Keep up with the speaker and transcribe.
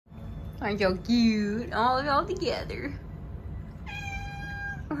Aren't y'all cute? All together.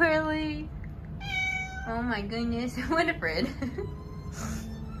 Really? Oh my goodness, what a friend.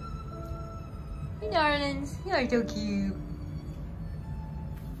 Hey darlings, you are so cute.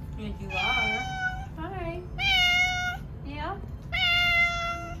 Yes you are. Hi. Yeah?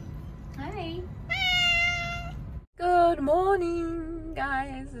 Hi. Good morning,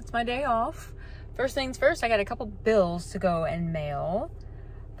 guys. It's my day off. First things first, I got a couple bills to go and mail.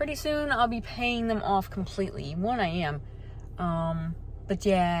 Pretty soon, I'll be paying them off completely. One, I am. But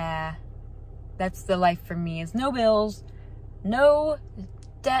yeah, that's the life for me. It's no bills, no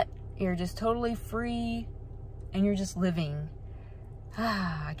debt. You're just totally free, and you're just living.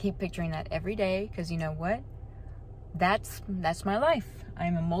 I keep picturing that every day, because you know what? That's my life.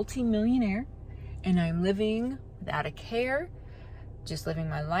 I'm a multi-millionaire, and I'm living without a care, just living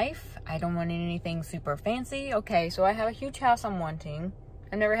my life. I don't want anything super fancy. Okay, so I have a huge house I'm wanting.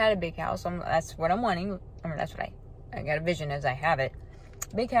 I've never had a big house. That's what I'm wanting. I mean, that's what I got a vision as I have it.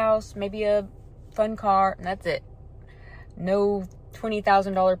 Big house, maybe a fun car, and that's it. No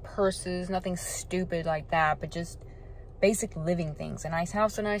 $20,000 purses, nothing stupid like that, but just basic living things. A nice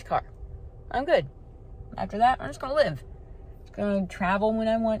house, a nice car. I'm good. After that, I'm just gonna live. Just gonna travel when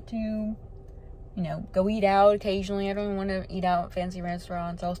I want to. You know, go eat out occasionally. I don't want to eat out at fancy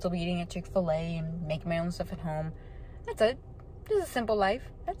restaurants. I'll still be eating at Chick-fil-A and making my own stuff at home. That's it. Just a simple life.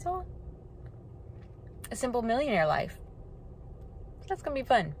 That's all. A simple millionaire life. That's gonna be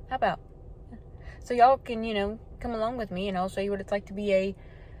fun. How about? So y'all can, you know, come along with me and I'll show you what it's like to be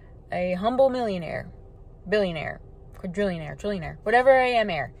a humble millionaire, billionaire, quadrillionaire, trillionaire, whatever I am,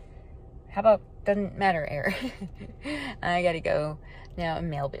 heir. How about, doesn't matter, heir. I gotta go now and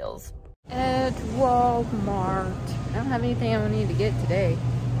mail bills. At Walmart. I don't have anything I need to get today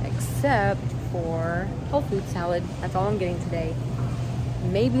except for whole food salad. That's all I'm getting today.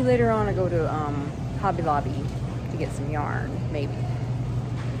 Maybe later on I go to Hobby Lobby to get some yarn, maybe.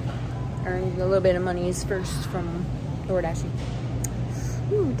 Earn a little bit of monies first from DoorDash.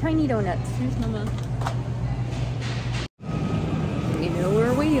 Ooh, tiny donuts. Here's Mama. You know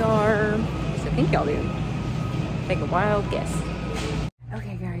where we are. So I think y'all do. Take a wild guess.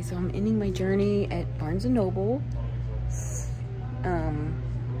 Okay guys, so I'm ending my journey at Barnes & Noble.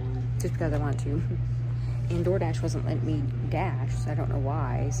 Just because I want to. And DoorDash wasn't letting me dash, so I don't know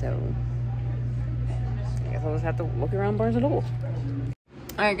why, so I guess I'll just have to look around Barnes & Noble.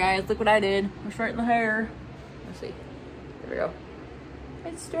 Alright guys, look what I did. I'm straightening the hair. Let's see. There we go.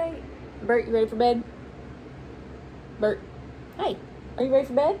 It's straight. Bert, you ready for bed? Bert. Hey, are you ready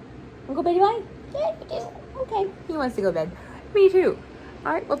for bed? Wanna go bed? Yeah, you do. Okay. He wants to go to bed. Me too.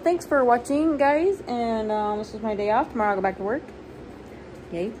 Alright, well thanks for watching guys. And this is my day off. Tomorrow I'll go back to work.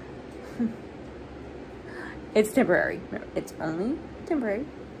 Yay. It's temporary. It's only temporary.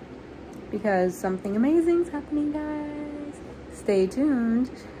 Because something amazing is happening, guys. Stay tuned.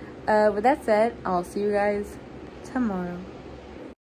 With that said, I'll see you guys tomorrow.